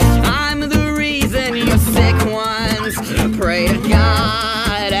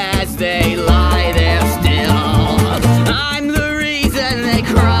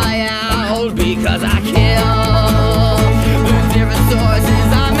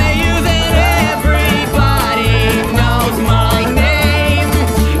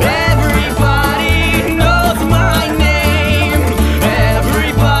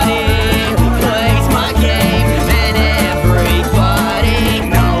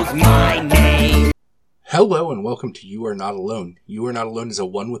Hello and welcome to You Are Not Alone. You Are Not Alone is a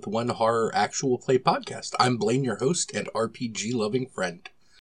one-with-one horror actual play podcast. I'm Blaine, your host and RPG-loving friend.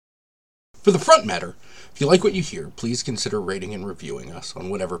 For the front matter, if you like what you hear, please consider rating and reviewing us on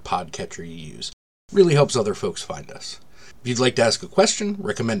whatever podcatcher you use. It really helps other folks find us. If you'd like to ask a question,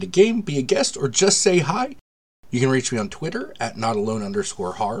 recommend a game, be a guest, or just say hi, you can reach me on Twitter at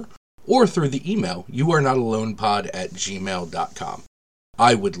notalone_horror or through the email youarenotalonepod@gmail.com.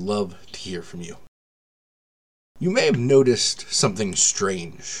 I would love to hear from you. You may have noticed something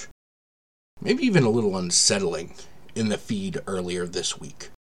strange, maybe even a little unsettling, in the feed earlier this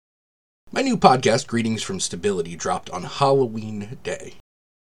week. My new podcast, Greetings from Stability, dropped on Halloween Day.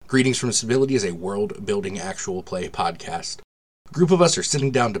 Greetings from Stability is a world-building actual play podcast. A group of us are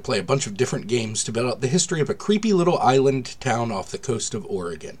sitting down to play a bunch of different games to build out the history of a creepy little island town off the coast of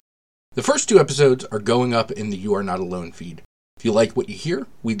Oregon. The first two episodes are going up in the You Are Not Alone feed. If you like what you hear,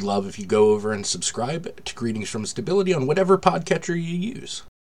 we'd love if you go over and subscribe to Greetings from Stability on whatever podcatcher you use.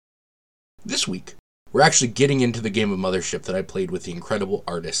 This week, we're actually getting into the game of Mothership that I played with the incredible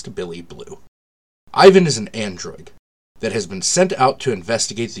artist Billy Blue. Ivan is an android that has been sent out to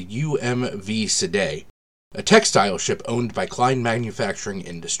investigate the UMV Sidday, a textile ship owned by Klein Manufacturing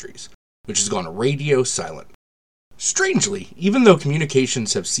Industries, which has gone radio silent. Strangely, even though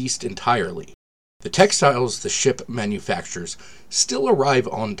communications have ceased entirely, the textiles the ship manufactures still arrive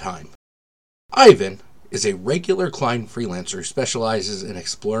on time. Ivan is a regular Klein freelancer who specializes in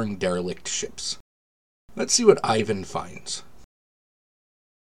exploring derelict ships. Let's see what Ivan finds.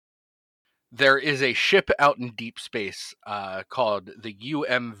 There is a ship out in deep space called the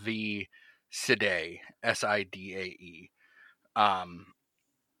UMV Sidday, S-I-D-A-E.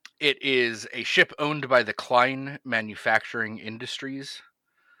 It is a ship owned by the Klein Manufacturing Industries.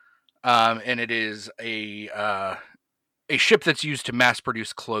 And it is a ship that's used to mass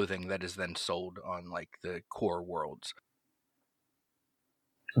produce clothing that is then sold on like the core worlds.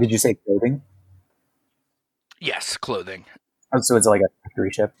 Did you say clothing? Yes, clothing. Oh, so it's like a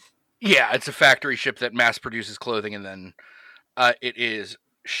factory ship? Yeah, it's a factory ship that mass produces clothing and then it is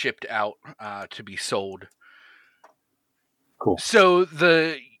shipped out to be sold. Cool. So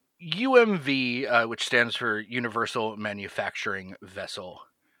the UMV, which stands for Universal Manufacturing Vessel,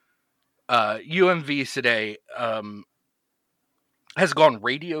 UMV Sidday has gone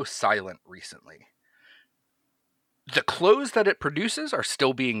radio silent recently. The clothes that it produces are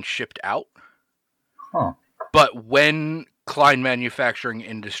still being shipped out. Huh. But when Klein Manufacturing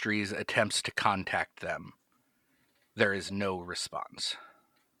Industries attempts to contact them, there is no response.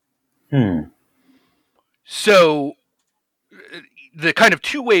 So, the kind of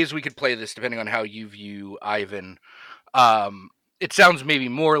two ways we could play this, depending on how you view Ivan, it sounds maybe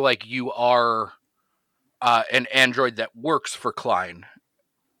more like you are an android that works for Klein,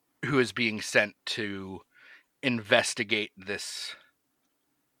 who is being sent to investigate this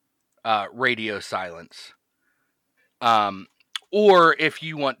radio silence. Or if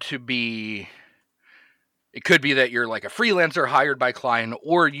you want to be, it could be that you're like a freelancer hired by Klein,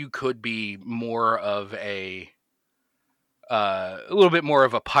 or you could be more of a little bit more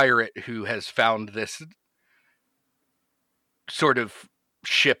of a pirate who has found this sort of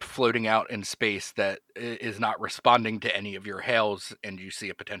ship floating out in space that is not responding to any of your hails, and you see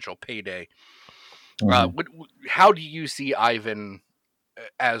a potential payday. Mm-hmm. How do you see Ivan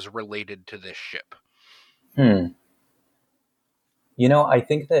as related to this ship? You know, I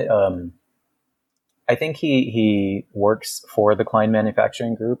think that he works for the Klein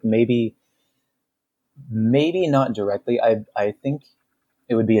Manufacturing Group. Maybe not directly. I think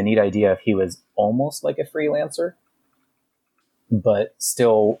it would be a neat idea if he was almost like a freelancer, but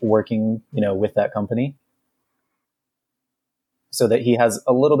still working, with that company, so that he has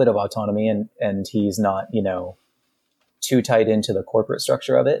a little bit of autonomy and he's not, too tied into the corporate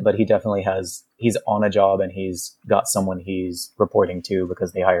structure of it, but he definitely he's on a job and he's got someone he's reporting to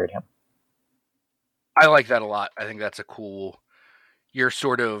because they hired him. I like that a lot. I think that's you're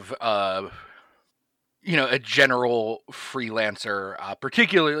sort of, a general freelancer,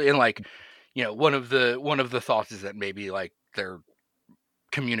 particularly in like, one of the thoughts is that maybe like their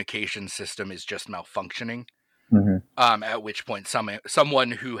communication system is just malfunctioning. Mm-hmm. At which point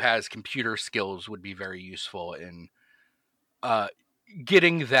someone who has computer skills would be very useful in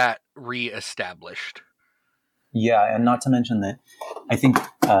getting that reestablished. Yeah, and not to mention that I think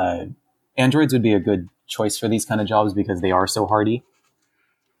androids would be a good choice for these kind of jobs because they are so hardy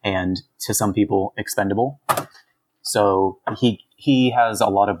and to some people expendable. So he has a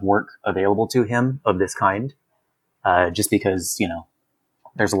lot of work available to him of this kind, just because,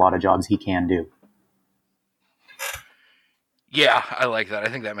 there's a lot of jobs he can do. Yeah, I like that. I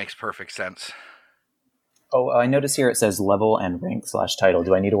think that makes perfect sense. Oh, I notice here it says level and rank / title.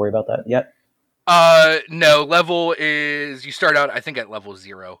 Do I need to worry about that yet? No. Level is you start out, I think, at level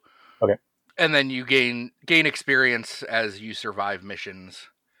 0. Okay. And then you gain experience as you survive missions.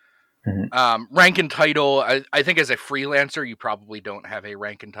 Mm-hmm. Rank and title, I think as a freelancer, you probably don't have a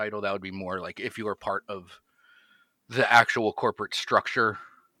rank and title. That would be more like if you were part of the actual corporate structure.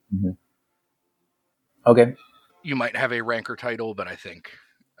 Mm-hmm. Okay. You might have a rank or title, but I think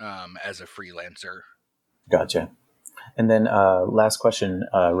as a freelancer. Gotcha. And then last question,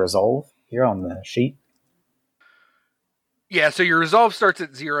 resolve here on the sheet. Yeah, so your resolve starts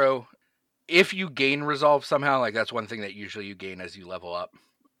at 0. If you gain resolve somehow, like that's one thing that usually you gain as you level up.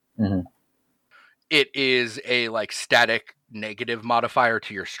 Mm-hmm. It is a like static negative modifier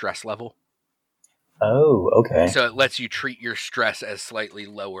to your stress level. Oh, okay. So it lets you treat your stress as slightly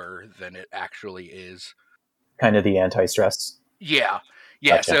lower than it actually is. Kind of the anti-stress. Yeah.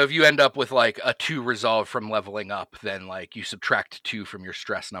 Gotcha. So if you end up with like a 2 resolve from leveling up, then like you subtract 2 from your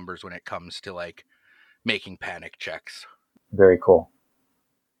stress numbers when it comes to like making panic checks. Very cool.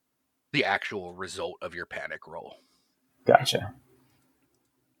 The actual result of your panic roll. Gotcha.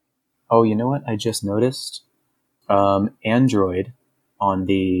 Oh, you know what? I just noticed. Android on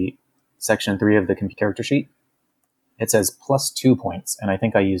the section 3 of the character sheet, it says +2 points, and I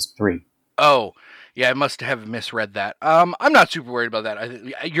think I used 3. Oh, yeah, I must have misread that. I'm not super worried about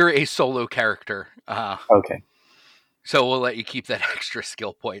that. You're a solo character. Okay. So we'll let you keep that extra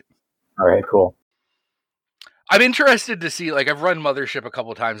skill point. All right, cool. I'm interested to see, like, I've run Mothership a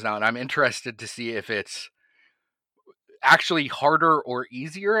couple times now, and I'm interested to see if it's actually harder or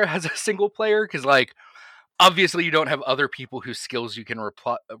easier as a single player, because, like, obviously you don't have other people whose skills you can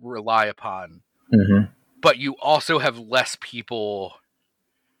rely upon, Mm-hmm. but you also have less people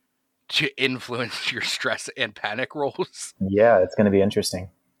to influence your stress and panic rolls. Yeah, it's going to be interesting.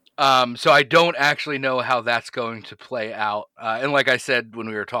 So I don't actually know how that's going to play out. And like I said when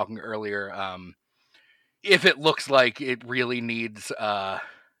we were talking earlier, if it looks like it really needs a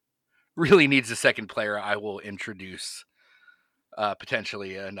second player, I will introduce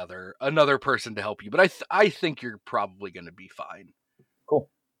potentially another person to help you. But I think you're probably going to be fine. Cool.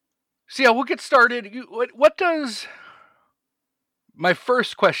 So yeah, we'll get started. What does my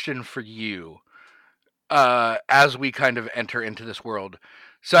first question for you as we kind of enter into this world?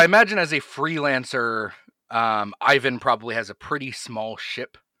 So I imagine as a freelancer, Ivan probably has a pretty small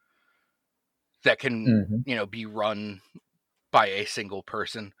ship that can, Mm-hmm. be run by a single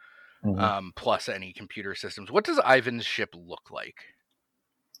person, Mm-hmm. plus any computer systems. What does Ivan's ship look like?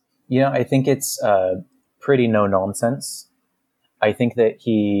 Yeah, I think it's pretty no nonsense. I think that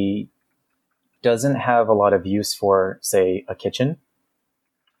he doesn't have a lot of use for, say, a kitchen.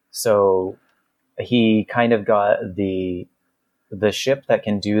 So he kind of got the ship that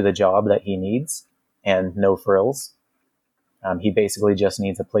can do the job that he needs and no frills. He basically just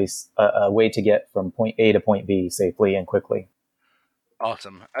needs a way to get from point A to point B safely and quickly.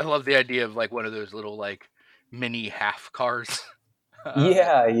 Awesome. I love the idea of like one of those little like mini half cars.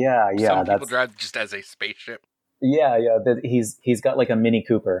 Yeah. Some people drive just as a spaceship. Yeah. He's got like a Mini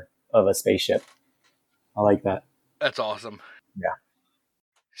Cooper of a spaceship. I like that. That's awesome. Yeah.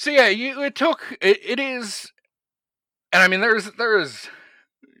 So yeah, it is, and I mean there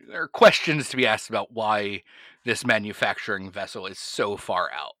are questions to be asked about why this manufacturing vessel is so far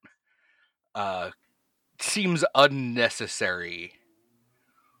out. Seems unnecessary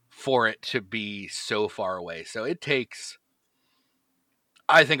for it to be so far away. So it takes,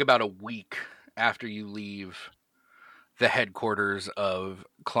 I think, about a week after you leave the headquarters of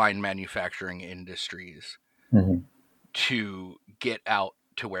Klein Manufacturing Industries Mm-hmm. to get out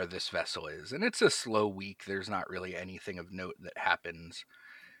to where this vessel is. And it's a slow week. There's not really anything of note that happens.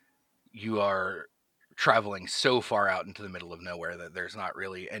 You are traveling so far out into the middle of nowhere that there's not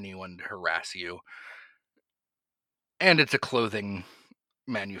really anyone to harass you. And it's a clothing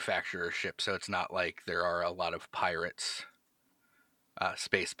manufacturer ship, so it's not like there are a lot of pirates,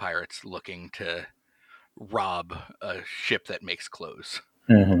 space pirates, looking to rob a ship that makes clothes.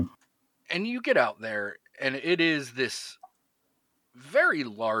 Mm-hmm. And you get out there, and it is this very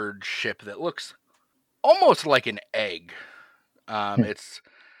large ship that looks almost like an egg. It's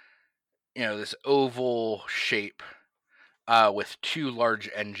this oval shape with 2 large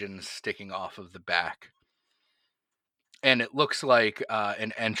engines sticking off of the back, and it looks like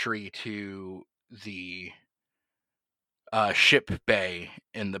an entry to the ship bay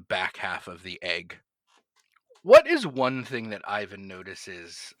in the back half of the egg. What is one thing that Ivan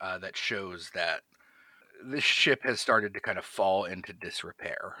notices that shows that this ship has started to kind of fall into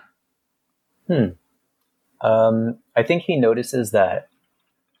disrepair? I think he notices that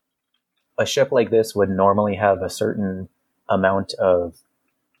a ship like this would normally have a certain amount of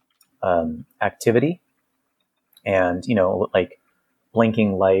activity, and like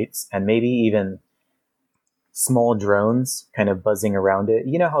blinking lights, and maybe even small drones kind of buzzing around it.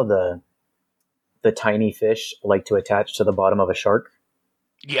 You know how the tiny fish like to attach to the bottom of a shark?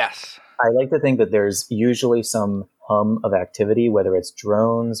 Yes. I like to think that there's usually some hum of activity, whether it's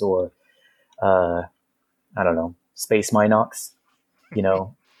drones or I don't know, space Minox,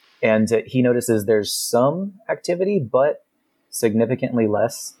 and he notices there's some activity, but significantly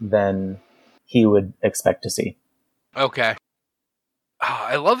less than he would expect to see. Okay.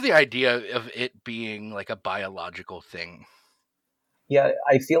 I love the idea of it being like a biological thing. Yeah,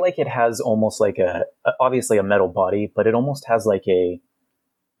 I feel like it has almost like obviously a metal body, but it almost has like a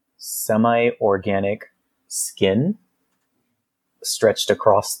semi-organic skin stretched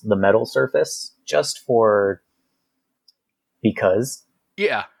across the metal surface just for because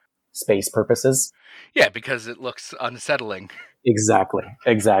Yeah. space purposes. Yeah, because it looks unsettling. Exactly.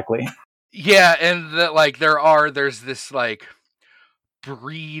 Yeah, and there's this like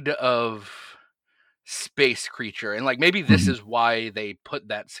breed of space creature, and like maybe this Mhm. is why they put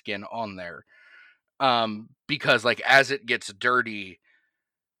that skin on there. Because like as it gets dirty,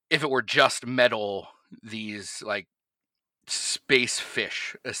 if it were just metal, these like space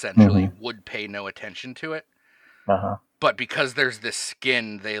fish essentially Mhm. would pay no attention to it. Uh-huh. But because there's this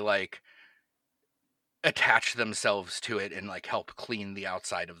skin, they like attach themselves to it and like help clean the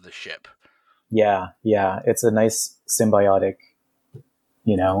outside of the ship. Yeah, it's a nice symbiotic,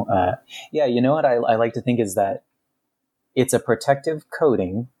 yeah, you know what I like to think is that it's a protective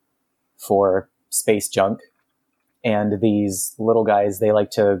coating for space junk, and these little guys, they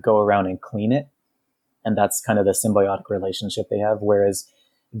like to go around and clean it, and that's kind of the symbiotic relationship they have, whereas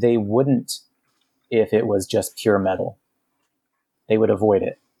they wouldn't if it was just pure metal. They would avoid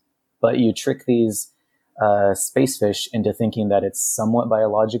it. But you trick these space fish into thinking that it's somewhat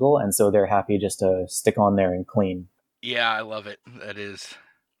biological, and so they're happy just to stick on there and clean. Yeah, I love it. That is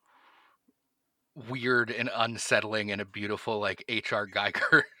weird and unsettling in a beautiful like HR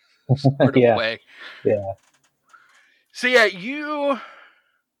Geiger sort of Yeah, way. yeah. So yeah, you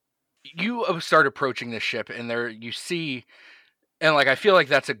start approaching this ship, and there you see, and like I feel like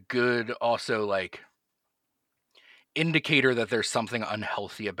that's a good also like indicator that there's something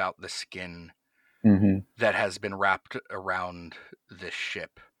unhealthy about the skin Mm-hmm. that has been wrapped around this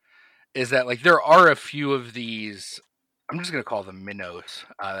ship. Is that like there are a few of these, I'm just going to call them minnows.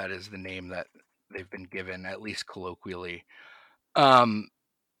 That is the name that they've been given, at least colloquially. Um,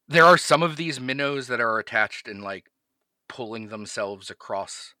 there are some of these minnows that are attached and like pulling themselves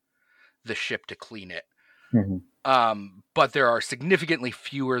across the ship to clean it. Mm-hmm. But there are significantly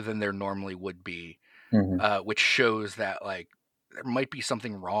fewer than there normally would be, Mm-hmm. which shows that like there might be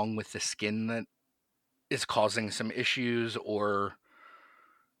something wrong with the skin that is causing some issues, or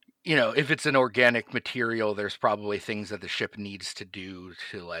if it's an organic material, there's probably things that the ship needs to do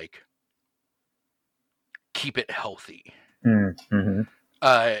to like keep it healthy. Mm-hmm.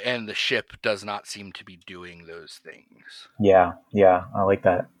 And the ship does not seem to be doing those things. Yeah, I like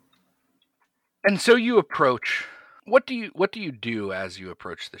that. And so you approach. What do you do as you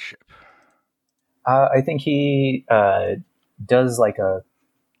approach the ship? I think he does like a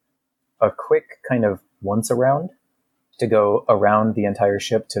quick kind of once around to go around the entire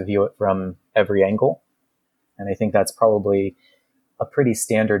ship to view it from every angle. And I think that's probably a pretty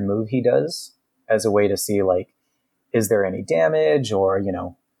standard move he does as a way to see, like, is there any damage, or,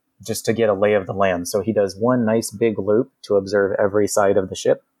 just to get a lay of the land. So he does one nice big loop to observe every side of the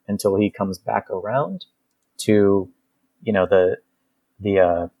ship until he comes back around to,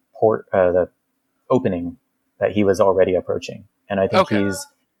 the port, the opening that he was already approaching. And I think Okay. he's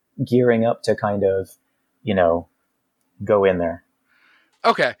gearing up to kind of, go in there.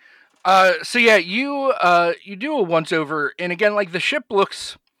 Okay. So yeah, you do a once over, and again, like the ship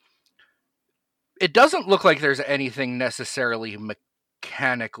looks. It doesn't look like there's anything necessarily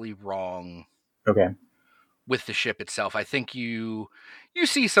mechanically wrong Okay. with the ship itself. I think you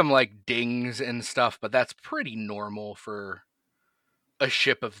see some like dings and stuff, but that's pretty normal for a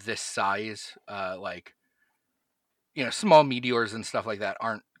ship of this size. Like small meteors and stuff like that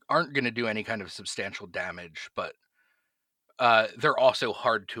aren't going to do any kind of substantial damage, but they're also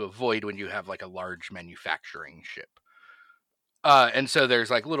hard to avoid when you have like a large manufacturing ship. And so there's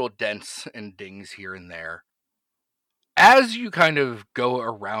like little dents and dings here and there. As you kind of go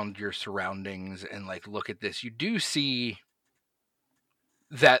around your surroundings and like look at this, you do see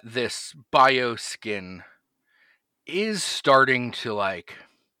that this bio skin is starting to like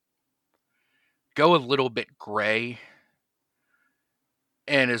go a little bit gray,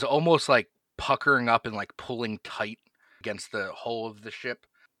 and is almost like puckering up and like pulling tight against the hull of the ship.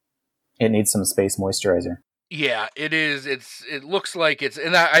 It needs some space moisturizer. Yeah, it is. It looks like it's,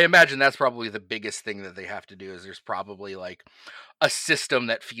 and I imagine that's probably the biggest thing that they have to do is there's probably like a system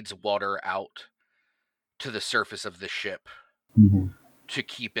that feeds water out to the surface of the ship to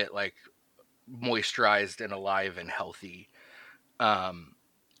keep it like moisturized and alive and healthy. And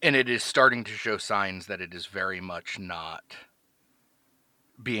it is starting to show signs that it is very much not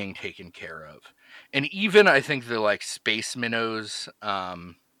being taken care of. And even I think the like space minnows,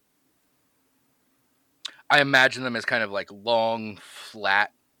 I imagine them as kind of like long,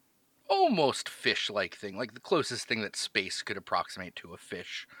 flat, almost fish-like thing, like the closest thing that space could approximate to a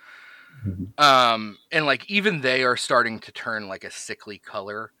fish. And like even they are starting to turn like a sickly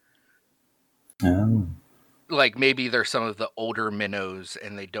color. Oh. Like maybe they're some of the older minnows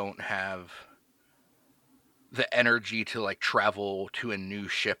and they don't have the energy to like travel to a new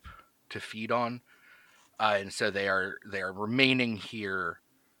ship to feed on. And so they are remaining here,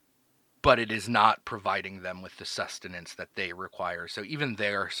 but it is not providing them with the sustenance that they require. So even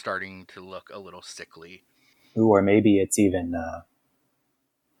they're starting to look a little sickly. Ooh, or maybe it's even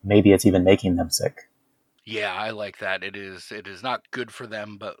making them sick. Yeah, I like that. It is not good for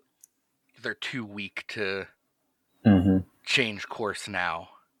them, but they're too weak to change course now.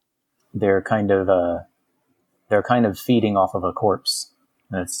 They're kind of feeding off of a corpse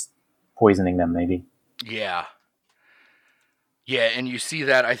that's poisoning them, maybe. Yeah. Yeah, and you see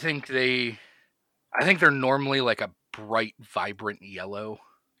that I think they're normally like a bright, vibrant yellow.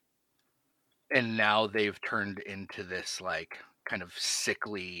 And now they've turned into this like kind of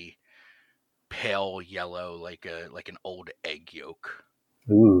sickly, pale yellow, like an old egg yolk.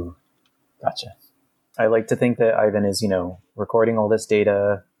 Ooh, gotcha. I like to think that Ivan is, recording all this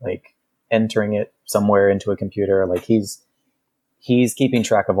data, like entering it somewhere into a computer. Like he's keeping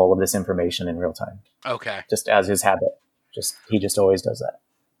track of all of this information in real time. Okay. Just as his habit. He just always does that.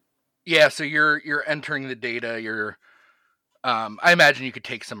 Yeah, so you're entering the data, you're I imagine you could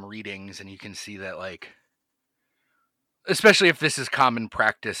take some readings and you can see that like, especially if this is common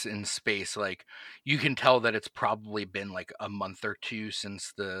practice in space, like you can tell that it's probably been like a month or two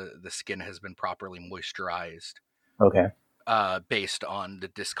since the skin has been properly moisturized. Okay. Based on the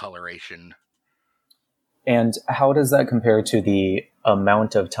discoloration. And how does that compare to the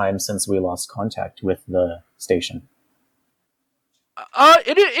amount of time since we lost contact with the station?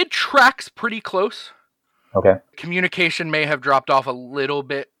 It tracks pretty close. Okay. Communication may have dropped off a little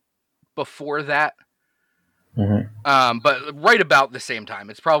bit before that. But right about the same time.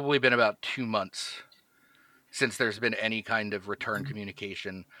 It's probably been about 2 months since there's been any kind of return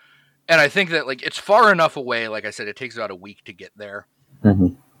communication. And I think that like it's far enough away, like I said, it takes about a week to get there.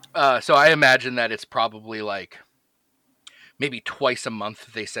 So I imagine that it's probably like maybe twice a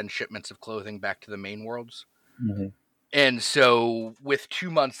month they send shipments of clothing back to the main worlds. And so with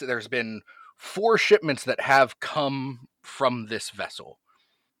 2 months, there's been 4 shipments that have come from this vessel.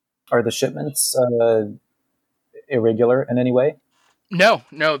 Are the shipments irregular in any way? No,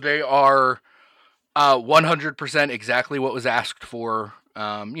 they are 100% exactly what was asked for.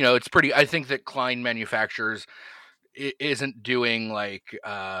 It's pretty, I think that Klein Manufacturers isn't doing like,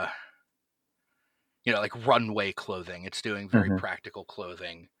 like runway clothing. It's doing very practical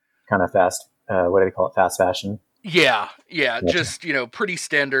clothing. Kind of fast, what do they call it? Fast fashion? Yeah. Gotcha. Just, pretty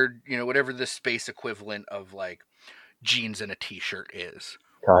standard, whatever the space equivalent of like jeans and a t-shirt is.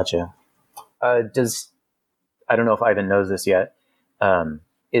 Gotcha. I don't know if Ivan knows this yet.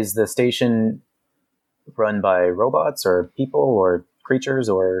 Is the station run by robots or people or creatures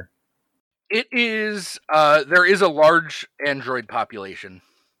or? It is, there is a large android population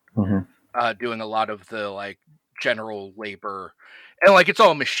doing a lot of the like general labor, and like it's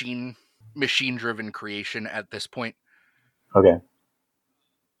all machine driven creation at this point. Okay.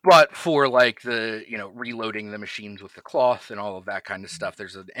 But for like the, reloading the machines with the cloth and all of that kind of stuff,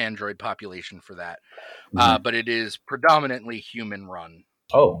 there's an android population for that. But it is predominantly human run.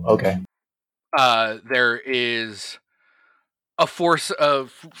 Oh, okay. There is a force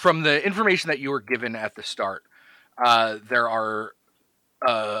of, from the information that you were given at the start, there are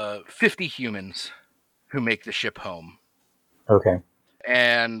 50 humans who make the ship home. Okay.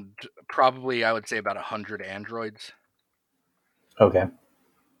 And probably, I would say, about 100 androids. Okay.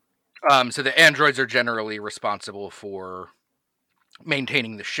 So the androids are generally responsible for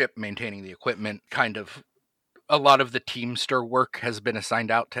maintaining the ship, maintaining the equipment. Kind of a lot of the Teamster work has been assigned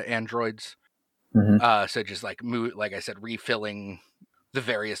out to androids. So just like I said, refilling the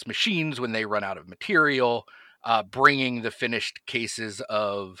various machines when they run out of material, bringing the finished cases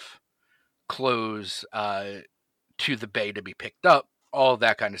of clothes to the bay to be picked up, All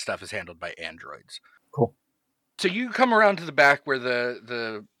that kind of stuff is handled by androids. Cool. So you come around to the back where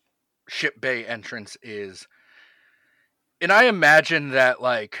the ship bay entrance is. And I imagine that,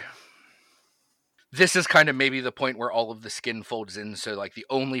 like, this is kind of maybe the point where all of the skin folds in. So, like, the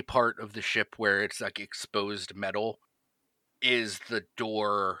only part of the ship where it's, like, exposed metal is the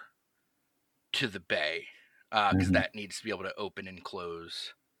door to the bay. Because that needs to be able to open and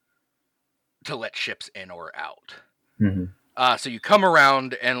close to let ships in or out. So you come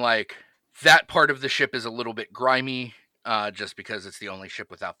around and, like, that part of the ship is a little bit grimy, just because it's the only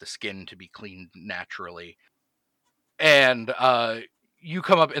ship without the skin to be cleaned naturally. And you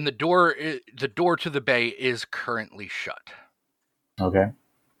come up, and the door to the bay is currently shut. Okay.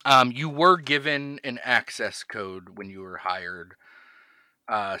 You were given an access code when you were hired,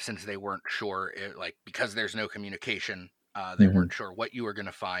 since they weren't sure, because there's no communication, they weren't sure what you were going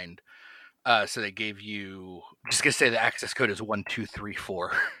to find. So they gave you, I'm just going to say the access code is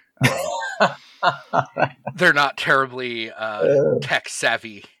 1234. They're not terribly tech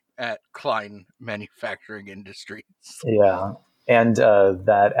savvy at Klein Manufacturing Industries. Yeah. And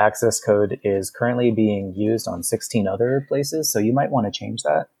that access code is currently being used on 16 other places, so you might want to change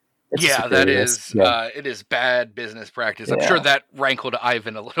that. That is, it is bad business practice. I'm sure that rankled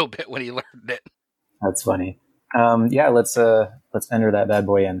Ivan a little bit when he learned it. That's funny. Let's enter that bad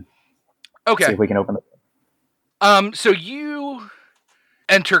boy in. Okay. See if we can open it. So you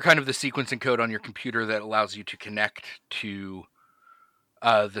enter kind of the sequencing code on your computer that allows you to connect to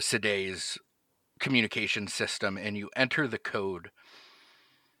the Siday's communication system, and you enter the code.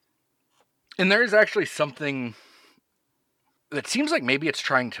 And there is actually something that seems like maybe it's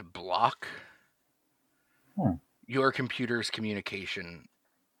trying to block your computer's communication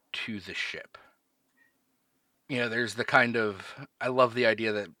to the ship. You know, there's the kind of, I love the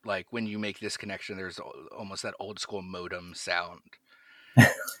idea that, like, when you make this connection, there's almost that old school modem sound.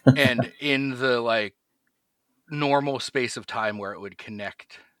 And in the, like, normal space of time where it would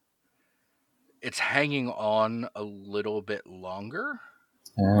connect, it's hanging on a little bit longer.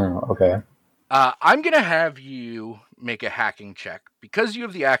 Oh, okay. I'm going to have you make a hacking check. Because you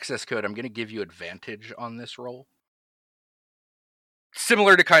have the access code, I'm going to give you advantage on this roll.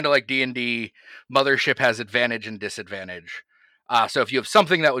 Similar to kind of like D&D, Mothership has advantage and disadvantage. So if you have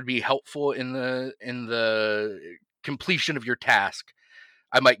something that would be helpful in the completion of your task,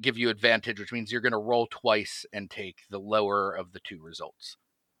 I might give you advantage, which means you're going to roll twice and take the lower of the two results.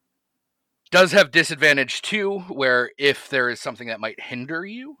 Does have disadvantage too, where if there is something that might hinder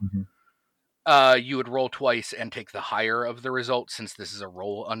you, you would roll twice and take the higher of the results, since this is a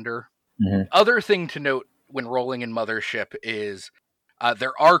roll under. Other thing to note when rolling in Mothership is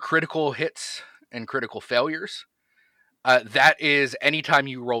there are critical hits and critical failures. That is anytime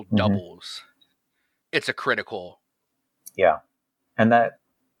you roll doubles, it's a critical. Yeah. And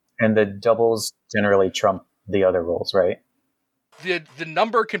the doubles generally trump the other rolls, right? The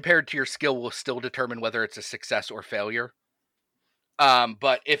number compared to your skill will still determine whether it's a success or failure.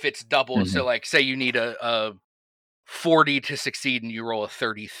 But if it's double, so like say you need a 40 to succeed and you roll a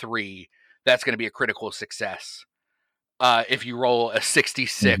 33, that's going to be a critical success. If you roll a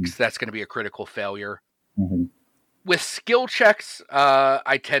 66, that's going to be a critical failure. With skill checks,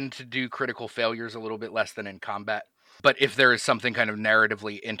 I tend to do critical failures a little bit less than in combat. But if there is something kind of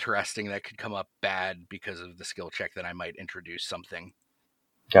narratively interesting that could come up bad because of the skill check, then I might introduce something.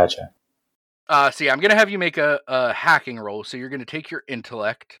 Gotcha. So yeah, I'm going to have you make a hacking roll. So you're going to take your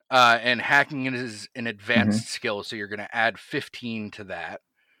intellect, and hacking is an advanced skill. So you're going to add 15 to that.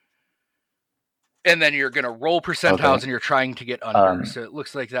 And then you're going to roll percentiles, and you're trying to get under. So it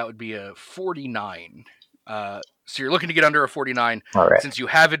looks like that would be a 49. So you're looking to get under a 49. All right. Since you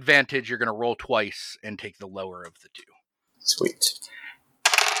have advantage, you're going to roll twice and take the lower of the two. Sweet.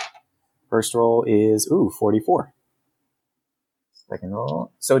 First roll is 44. Second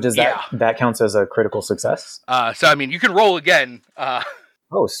roll. So does that counts as a critical success? So I mean, you can roll again.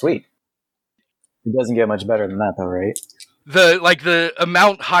 Oh, sweet. It doesn't get much better than that, though, right? The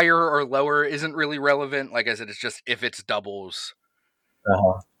amount higher or lower isn't really relevant. Like I said, it's just if it's doubles.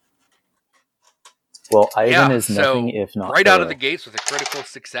 Well, Ivan is nothing if not right out of the gates with a critical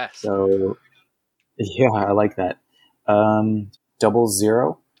success. So, yeah, I like that. Double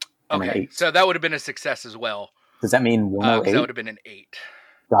 0. And okay, 8. so that would have been a success as well. Does that mean 108? That would have been an 8.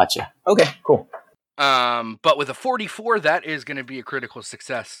 Gotcha. Okay, cool. But with a 44, that is going to be a critical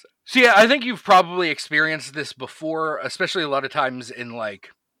success. So yeah, I think you've probably experienced this before, especially a lot of times in like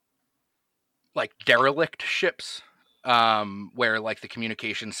derelict ships, where like the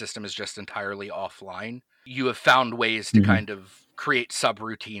communication system is just entirely offline. You have found ways to kind of create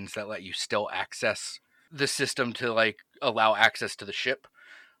subroutines that let you still access the system to like allow access to the ship.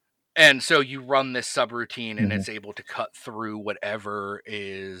 And so you run this subroutine, and it's able to cut through whatever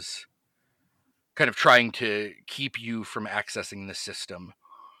is kind of trying to keep you from accessing the system.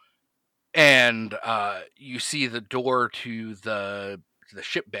 And you see the door to the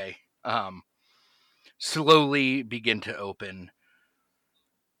ship bay slowly begin to open,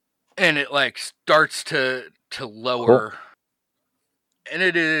 and it like starts to lower. Cool. And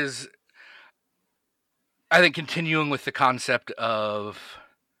it is, I think, continuing with the concept of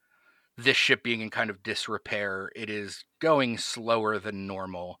this ship being in kind of disrepair. It is going slower than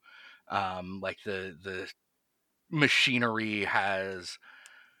normal. Like the machinery has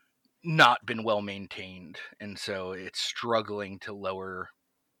not been well maintained, and so it's struggling to lower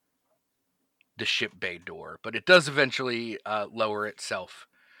the ship bay door, but it does eventually lower itself.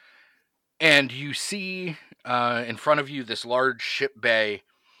 And you see in front of you this large ship bay.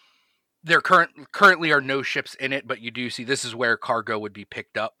 There currently are no ships in it, but you do see this is where cargo would be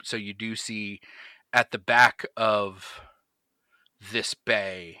picked up. So you do see at the back of this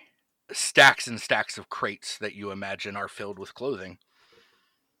bay stacks and stacks of crates that you imagine are filled with clothing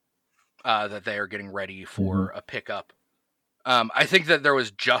that they are getting ready for a pickup. I think that there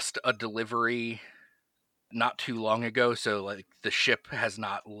was just a delivery not too long ago, so like the ship has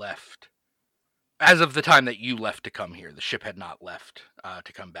not left. As of the time that you left to come here, the ship had not left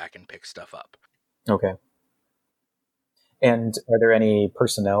to come back and pick stuff up. Okay. And are there any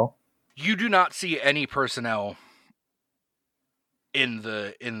personnel? You do not see any personnel in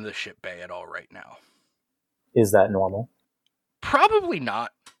the ship bay at all right now. Is that normal? Probably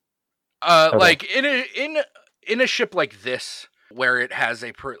not. Okay. Like in a ship like this, where it has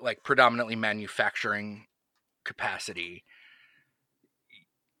a predominantly manufacturing capacity,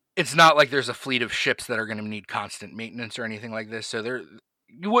 it's not like there's a fleet of ships that are going to need constant maintenance or anything like this. So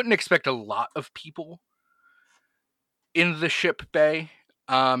you wouldn't expect a lot of people in the ship bay,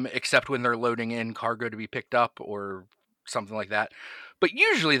 except when they're loading in cargo to be picked up or something like that. But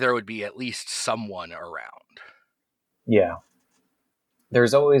usually there would be at least someone around. Yeah.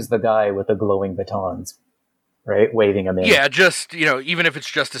 There's always the guy with the glowing batons, right? Waving them in. Yeah, just, even if it's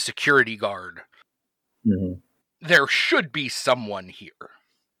just a security guard, there should be someone here.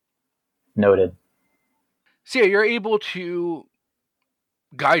 Noted. So yeah, you're able to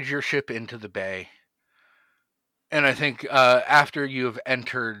guide your ship into the bay. And I think after you have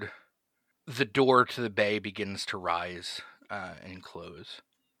entered, the door to the bay begins to rise and close.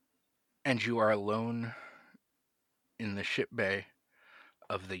 And you are alone in the ship bay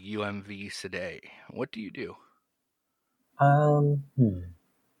of the UMV Sade. What do you do? I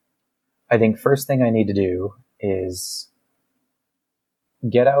think first thing I need to do is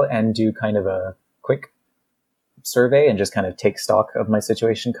get out and do kind of a quick survey and just kind of take stock of my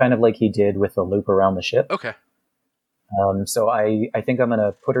situation, kind of like he did with the loop around the ship. Okay. So I think I'm going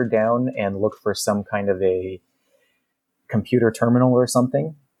to put her down and look for some kind of a computer terminal or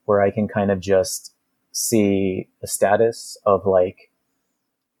something where I can kind of just see the status of like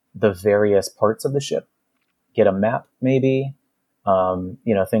the various parts of the ship, get a map maybe,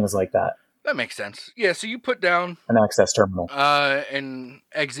 things like that. That makes sense. Yeah, so you put down an access terminal and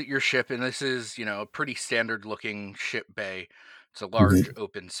exit your ship, and this is, a pretty standard looking ship bay. It's a large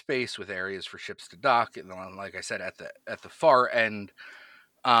open space with areas for ships to dock, and then, like I said, at the far end,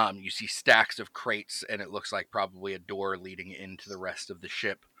 you see stacks of crates, and it looks like probably a door leading into the rest of the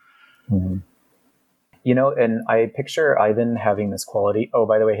ship. Mm-hmm. And I picture Ivan having this quality. Oh,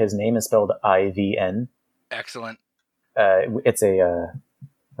 by the way, his name is spelled IVN. Excellent. It's a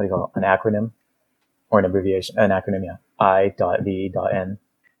what do you call it? An acronym or an abbreviation? An acronym, yeah. I.V.N.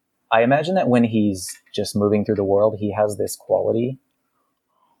 I imagine that when he's just moving through the world, he has this quality,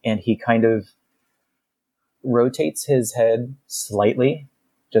 and he kind of rotates his head slightly,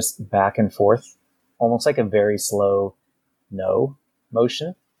 just back and forth, almost like a very slow no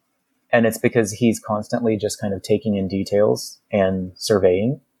motion. And it's because he's constantly just kind of taking in details and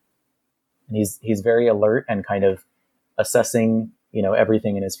surveying. And he's very alert and kind of assessing,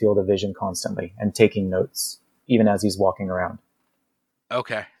 everything in his field of vision constantly and taking notes, even as he's walking around.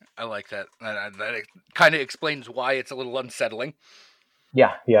 Okay. I like that. That kind of explains why it's a little unsettling.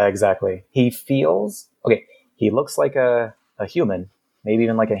 Yeah, exactly. He looks like a human, maybe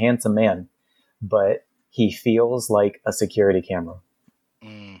even like a handsome man, but he feels like a security camera.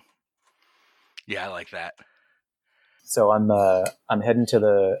 Yeah, I like that. So I'm heading to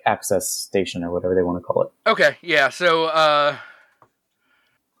the access station or whatever they want to call it. Okay, yeah. So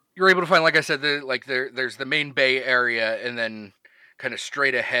you're able to find, like I said, there's the main bay area, and then kind of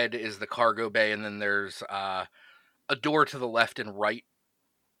straight ahead is the cargo bay, and then there's a door to the left and right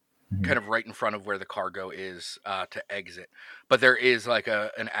Mhm. kind of right in front of where the cargo is to exit. But there is like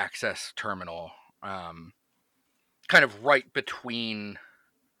an access terminal kind of right between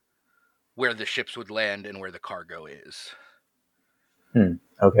where the ships would land and where the cargo is.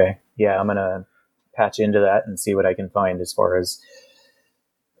 Okay. Yeah, I'm gonna patch into that and see what I can find as far as,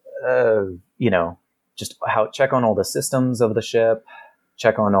 uh, you know, just how check on all the systems of the ship,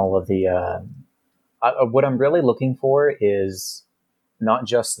 check on all of the. What I'm really looking for is not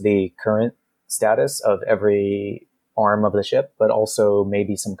just the current status of every arm of the ship, but also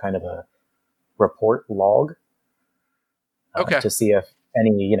maybe some kind of a report log Okay. to see if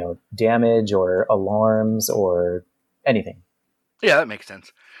any, damage or alarms or anything. Yeah, that makes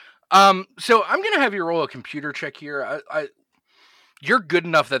sense. So I'm gonna have you roll a computer check here. You're good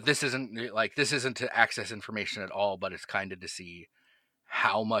enough that this isn't to access information at all, but it's kind of to see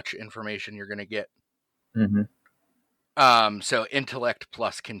how much information you're gonna get. Mm-hmm. So intellect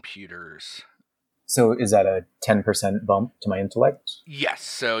plus computers. So is that a 10% bump to my intellect? Yes.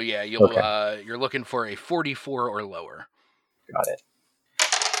 So yeah, Okay, you're looking for a 44 or lower. got it.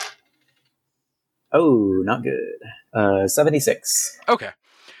 Oh, not good. 76. Okay.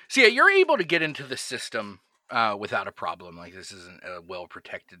 So yeah, you're able to get into the system without a problem. Like this isn't a well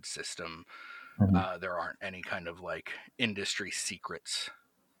protected system. Mm-hmm. There aren't any kind of like industry secrets.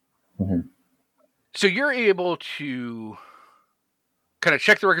 Mm-hmm. So you're able to kind of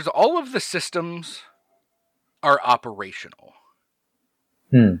check the records. All of the systems are operational.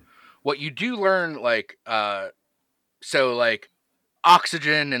 What you do learn, like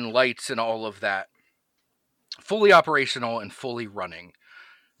oxygen and lights and all of that, fully operational and fully running.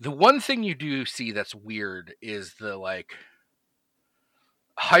 The one thing you do see that's weird is the like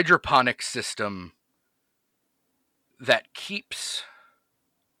hydroponic system that keeps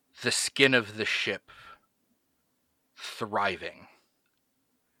the skin of the ship thriving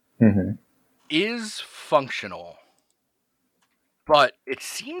Mm-hmm. is functional, but it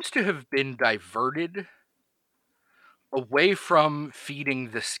seems to have been diverted away from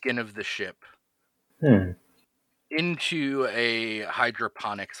feeding the skin of the ship Hmm. into a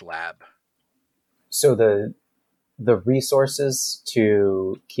hydroponics lab. So the resources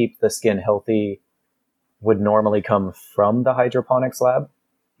to keep the skin healthy would normally come from the hydroponics lab.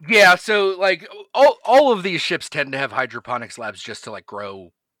 Yeah, so like all of these ships tend to have hydroponics labs just to like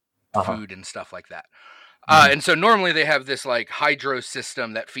grow Uh-huh. food and stuff like that. Mm-hmm. And so normally they have this like hydro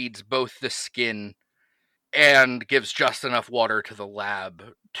system that feeds both the skin and gives just enough water to the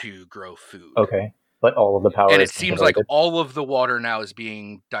lab to grow food. Okay, but all of the power And is it seems like diverted. all of the water now is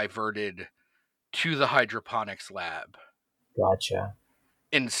being diverted to the hydroponics lab Gotcha.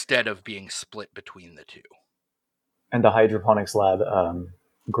 instead of being split between the two. And the hydroponics lab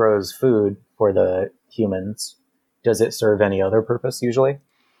grows food for the humans. Does it serve any other purpose usually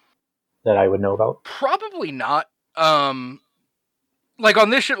that I would know about? Probably not. Like on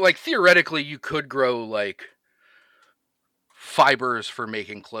this ship, like theoretically you could grow like fibers for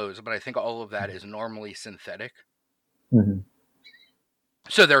making clothes, but I think all of that is normally synthetic. Mm-hmm.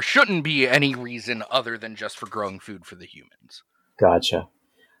 So there shouldn't be any reason other than just for growing food for the humans. Gotcha.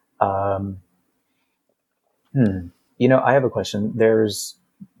 Um, I have a question. There's,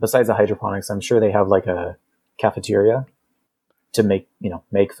 besides the hydroponics, I'm sure they have like a cafeteria to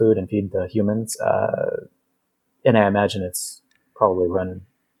make food and feed the humans. And I imagine it's probably run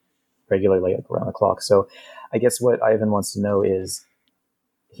regularly, like around the clock. So I guess what Ivan wants to know is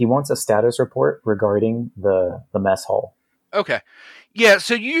he wants a status report regarding the mess hall. Okay. Yeah,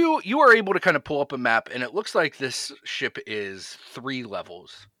 so you are able to kind of pull up a map, and it looks like this ship is 3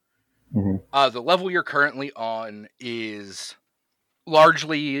 levels. Mm-hmm. The level you're currently on is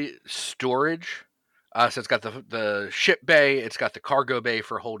largely storage. So it's got the ship bay, it's got the cargo bay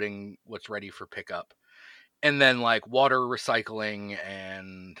for holding what's ready for pickup, and then like water recycling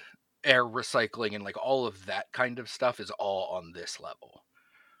and air recycling and like all of that kind of stuff is all on this level.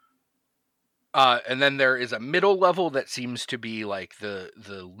 And then there is a middle level that seems to be like the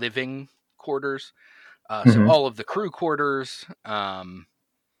living quarters. So Mm-hmm. all of the crew quarters.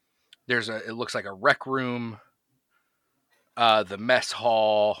 It looks like a rec room, the mess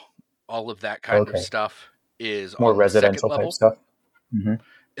hall, all of that kind of Okay. stuff is More on the second residential type level. stuff.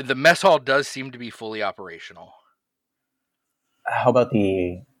 Mm-hmm. The mess hall does seem to be fully operational. How about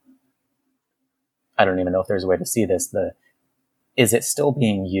I don't even know if there's a way to see this. Is it still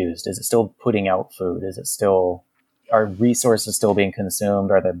being used? Is it still putting out food? Are resources still being consumed?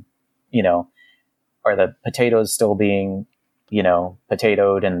 You know, are the potatoes still being,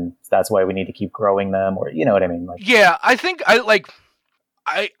 potatoed and that's why we need to keep growing them? Or, you know what I mean? Like, Yeah, I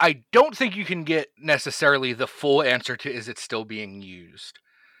don't think you can get necessarily the full answer to is it still being used.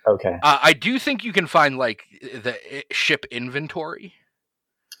 Okay. I do think you can find like the ship inventory.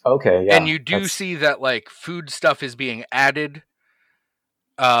 Okay, yeah. And you do see that like food stuff is being added.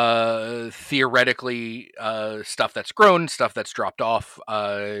 Theoretically, stuff that's grown, stuff that's dropped off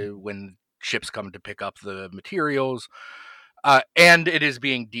when ships come to pick up the materials, and it is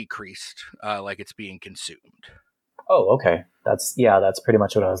being decreased, like it's being consumed. Oh, okay. That's pretty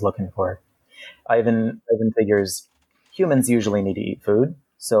much what I was looking for. Ivan figures humans usually need to eat food,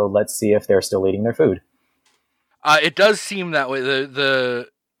 so let's see if they're still eating their food. It does seem that way. The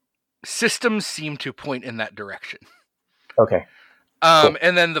systems seem to point in that direction. Okay. Cool.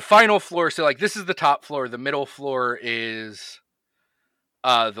 And then the final floor, so like this is the top floor, the middle floor is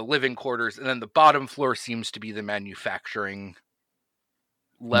the living quarters, and then the bottom floor seems to be the manufacturing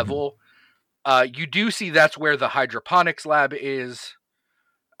level. You do see that's where the hydroponics lab is,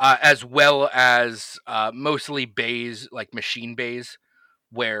 as well as mostly bays, like machine bays,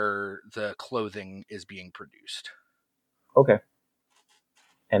 where the clothing is being produced. Okay.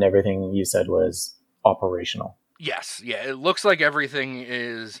 And everything you said was operational. Yes, yeah, it looks like everything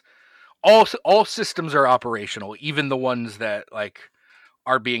is all systems are operational, even the ones that like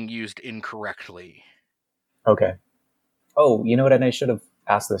are being used incorrectly. Okay. Oh, you know what? And I should have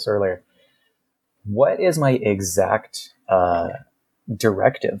asked this earlier. What is my exact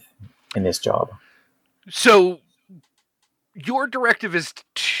directive in this job? So your directive is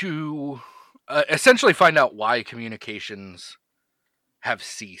to essentially find out why communications have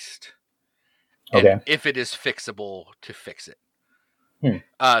ceased, and Okay. if it is fixable, to fix it.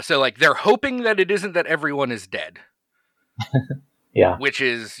 So like they're hoping that it isn't that everyone is dead. Yeah. Which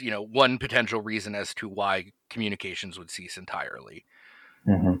is, one potential reason as to why communications would cease entirely.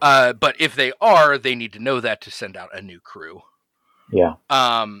 Mm-hmm. But if they are, they need to know that to send out a new crew. Yeah.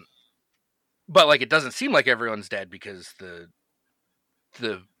 But like it doesn't seem like everyone's dead because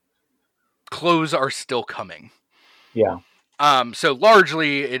the clothes are still coming. Yeah. So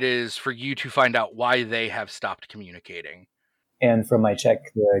largely it is for you to find out why they have stopped communicating. And from my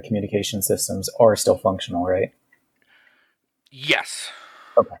check, the communication systems are still functional, right? Yes.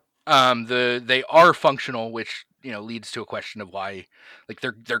 Okay. They are functional, which leads to a question of why, like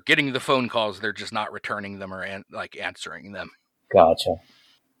they're getting the phone calls, they're just not returning them or answering them. Gotcha.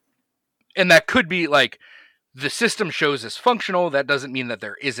 And that could be like the system shows as functional. That doesn't mean that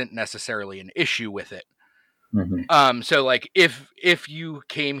there isn't necessarily an issue with it. Mm-hmm. So like if you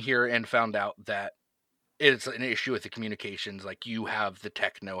came here and found out that it's an issue with the communications, like you have the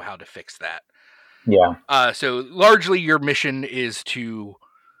tech know how to fix that. Yeah. So largely your mission is to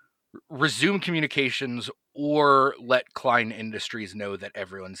resume communications or let Klein Industries know that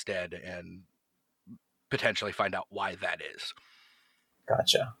everyone's dead and potentially find out why that is.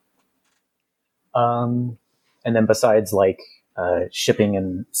 Gotcha. And then besides like shipping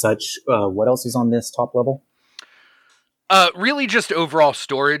and such, what else is on this top level? Really just overall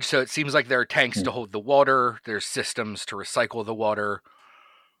storage. So it seems like there are tanks to hold the water. There's systems to recycle the water.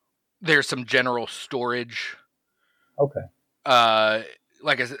 There's some general storage. Okay.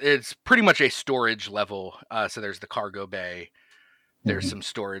 Like I said, it's pretty much a storage level. So there's the cargo bay. There's some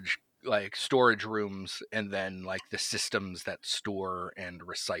storage rooms, and then like the systems that store and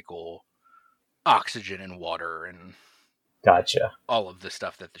recycle oxygen and water and Gotcha. all of the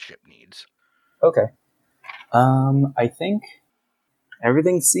stuff that the ship needs. Okay. I think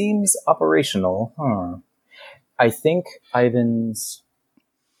everything seems operational. I think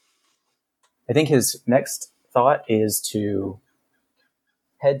his next thought is to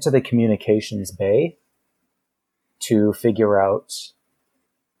head to the communications bay to figure out.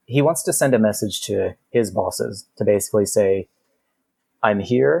 He wants to send a message to his bosses to basically say, I'm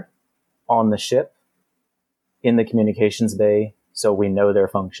here on the ship in the communications bay, so we know they're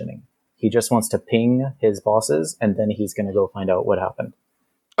functioning. He just wants to ping his bosses, and then he's going to go find out what happened.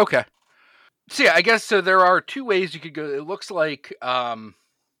 Okay. So yeah, I guess so there are two ways you could go. It looks like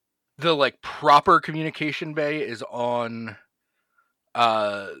the like proper communication bay is on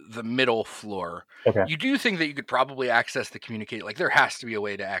the middle floor. Okay. You do think that you could probably access the communicate, like there has to be a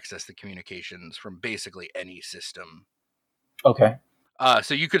way to access the communications from basically any system. Okay.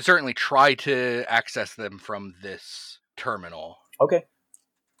 So you could certainly try to access them from this terminal. Okay.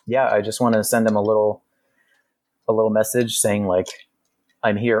 Yeah, I just want to send him a little message saying like,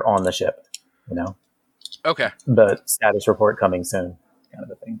 I'm here on the ship, Okay. The status report coming soon, kind of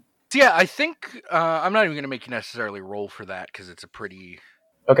a thing. So yeah, I think I'm not even going to make you necessarily roll for that because it's a pretty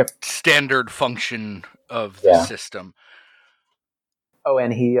standard function of the system. Oh,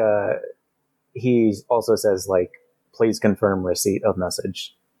 and he also says like, please confirm receipt of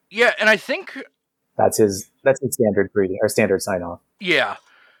message. Yeah, and I think that's his standard greeting or standard sign off. Yeah.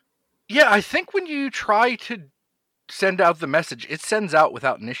 Yeah, I think when you try to send out the message, it sends out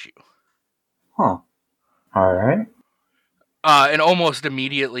without an issue. Huh. All right. And almost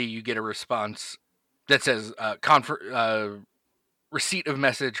immediately you get a response that says receipt of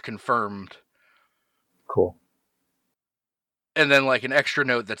message confirmed. Cool. And then like an extra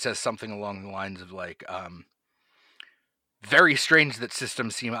note that says something along the lines of like, very strange that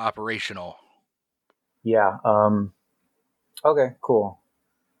systems seem operational. Yeah. Okay, cool.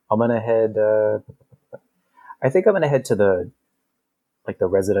 I'm going to head, I think I'm going to head to the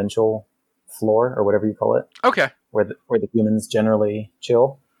residential floor or whatever you call it. Okay. Where the humans generally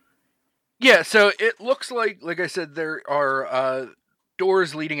chill. Yeah, so it looks like I said, there are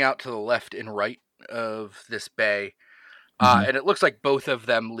doors leading out to the left and right of this bay. And it looks like both of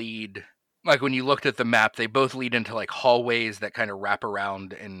them lead, like when you looked at the map, they both lead into like hallways that kind of wrap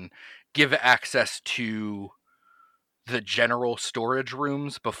around and give access to the general storage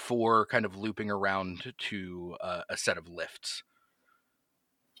rooms before kind of looping around to a set of lifts.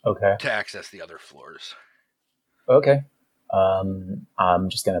 Okay. To access the other floors. Okay. I'm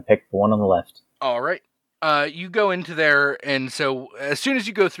just going to pick the one on the left. All right. You go into there, and so as soon as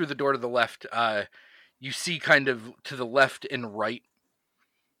you go through the door to the left, you see kind of to the left and right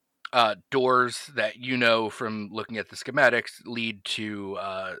doors that you know from looking at the schematics lead to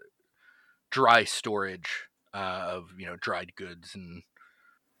dry storage of dried goods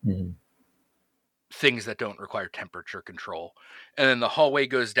and things that don't require temperature control. And then the hallway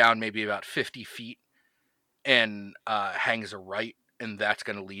goes down maybe about 50 feet and hangs a right, and that's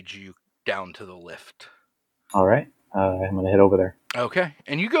going to lead you down to the lift. All right. I'm going to head over there. Okay.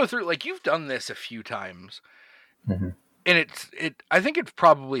 And you go through, like, you've done this a few times. And I think it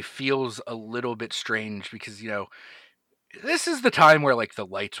probably feels a little bit strange because, this is the time where, like, the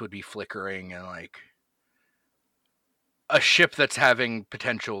lights would be flickering and, like, a ship that's having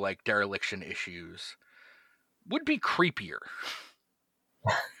potential, like, dereliction issues would be creepier.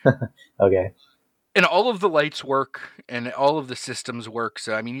 Okay. And all of the lights work and all of the systems work.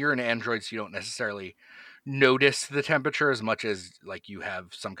 So, I mean, you're an android, so you don't necessarily notice the temperature as much as, like, you have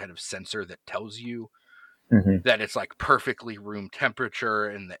some kind of sensor that tells you that it's, like, perfectly room temperature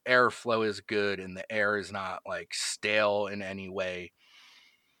and the airflow is good and the air is not, like, stale in any way.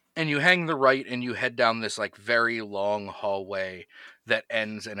 And you hang the right and you head down this, like, very long hallway that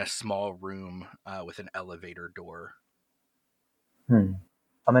ends in a small room with an elevator door. I'm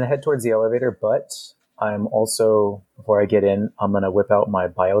going to head towards the elevator, but I'm also, before I get in, I'm going to whip out my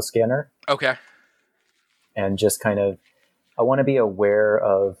bioscanner. Okay. And just kind of, I want to be aware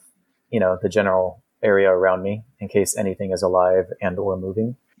of, the general area around me in case anything is alive and or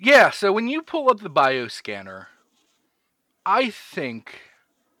moving. Yeah, so when you pull up the bioscanner, I think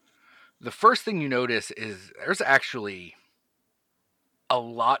the first thing you notice is there's actually a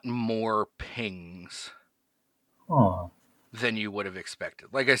lot more pings than you would have expected.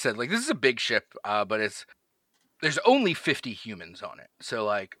 Like I said, like, this is a big ship, but there's only 50 humans on it. So,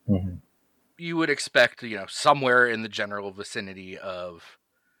 like, you would expect, somewhere in the general vicinity of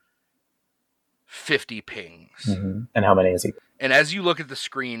 50 pings. And how many is he? And as you look at the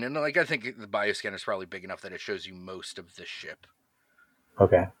screen, and, like, I think the bioscanner is probably big enough that it shows you most of the ship.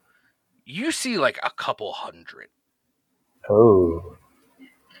 Okay. You see, like, a couple hundred. Oh.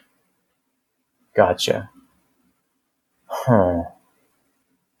 Gotcha.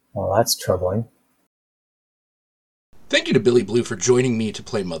 Well, that's troubling. Thank you to Billy Blue for joining me to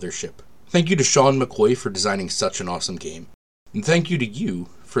play Mothership. Thank you to Sean McCoy for designing such an awesome game. And thank you to you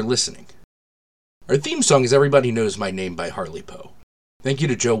for listening. Our theme song is Everybody Knows My Name by Harley Poe. Thank you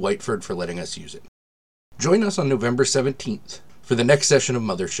to Joe Whiteford for letting us use it. Join us on November 17th for the next session of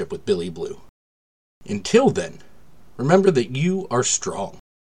Mothership with Billy Blue. Until then, remember that you are strong,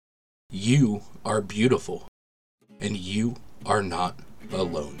 you are beautiful, and you are not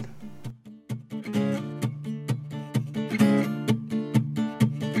alone.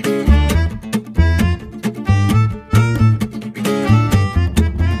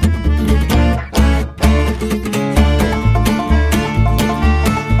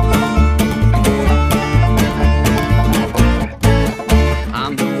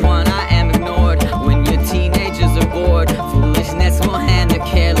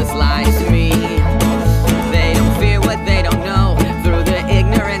 Careless lies to me. They don't fear what they don't know. Through their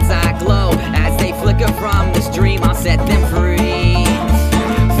ignorance,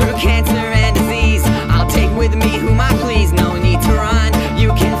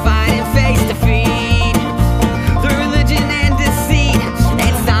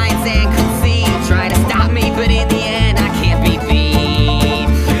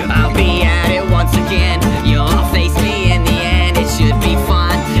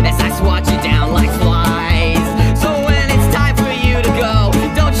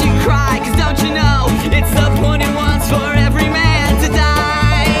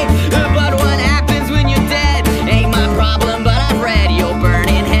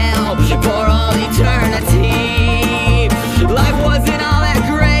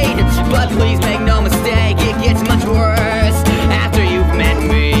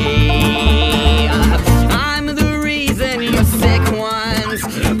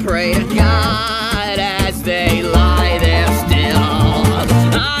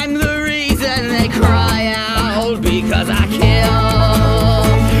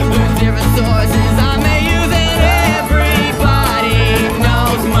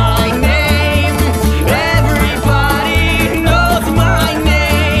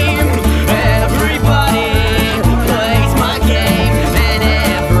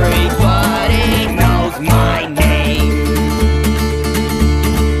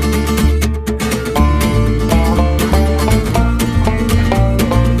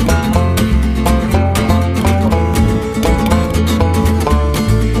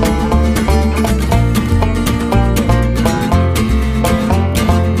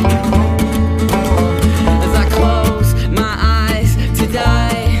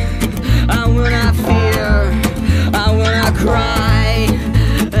 cry.